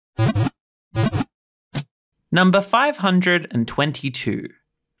Number 522.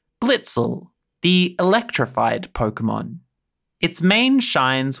 Blitzel, the electrified Pokemon. Its mane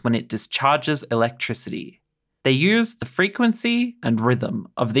shines when it discharges electricity. They use the frequency and rhythm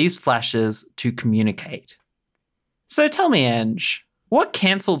of these flashes to communicate. So tell me, Ange, what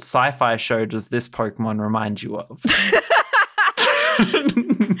cancelled sci-fi show does this Pokemon remind you of?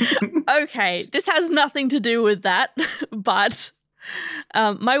 Okay, this has nothing to do with that, but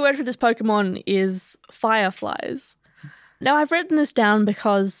my word for this Pokemon is fireflies. Now, I've written this down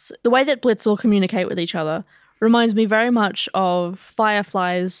because the way that Blitzel communicate with each other reminds me very much of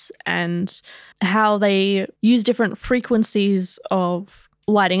fireflies and how they use different frequencies of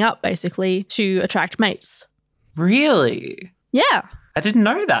lighting up, basically, to attract mates. Really? Yeah. I didn't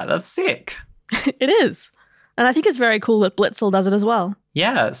know that. That's sick. It is. And I think it's very cool that Blitzel does it as well.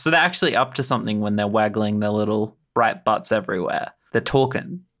 Yeah, so they're actually up to something when they're waggling their little bright butts everywhere. They're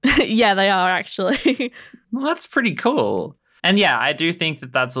talking. Yeah, they are actually. Well, that's pretty cool. And yeah, I do think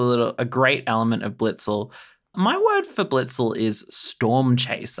that that's a great element of Blitzel. My word for Blitzel is Storm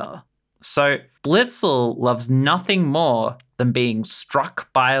Chaser. So Blitzel loves nothing more than being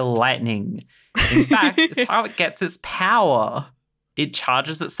struck by lightning. In fact, it's how it gets its power. It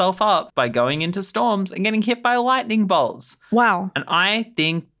charges itself up by going into storms and getting hit by lightning bolts. Wow. And I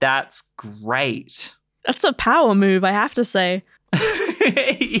think that's great. That's a power move, I have to say.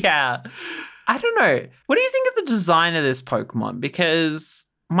 Yeah. I don't know. What do you think of the design of this Pokemon? Because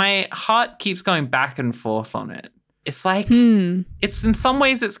my heart keeps going back and forth on it. It's like, it's in some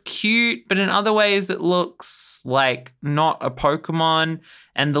ways it's cute, but in other ways it looks like not a Pokemon.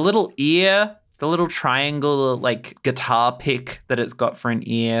 And the little ear, the little triangle, like guitar pick that it's got for an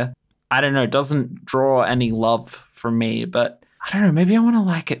ear, I don't know, doesn't draw any love from me, but I don't know, maybe I want to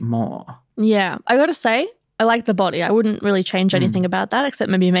like it more. Yeah, I gotta say, I like the body. I wouldn't really change anything about that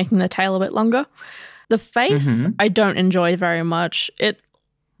except maybe making the tail a bit longer. The face, I don't enjoy very much. It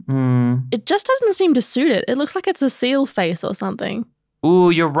just doesn't seem to suit it. It looks like it's a seal face or something.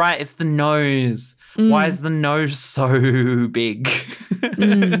 Ooh, you're right. It's the nose. Why is the nose so big?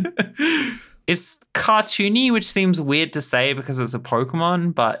 It's cartoony, which seems weird to say because it's a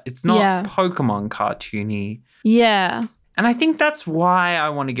Pokemon, but it's not Pokemon cartoony. Yeah. And I think that's why I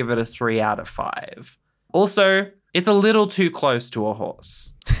want to give it a 3 out of 5. Also, it's a little too close to a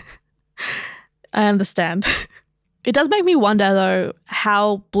horse. I understand. It does make me wonder, though,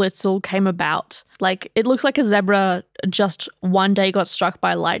 how Blitzel came about. Like, it looks like a zebra just one day got struck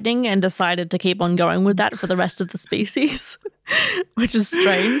by lightning and decided to keep on going with that for the rest of the species, which is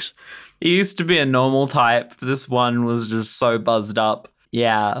strange. It used to be a normal type. This one was just so buzzed up.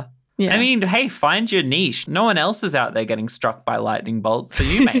 Yeah. I mean, hey, find your niche. No one else is out there getting struck by lightning bolts, so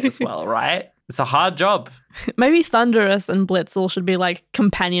you may as well, right? It's a hard job. Maybe Thundurus and Blitzel should be like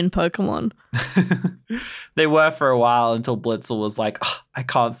companion Pokemon. They were for a while until Blitzel was like, oh, I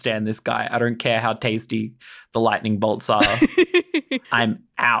can't stand this guy. I don't care how tasty the lightning bolts are. I'm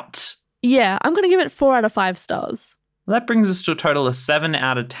out. Yeah, I'm going to give it 4 out of 5 stars. Well, that brings us to a total of 7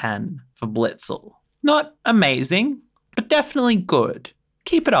 out of 10 for Blitzel. Not amazing, but definitely good.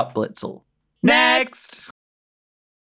 Keep it up, Blitzel. Next!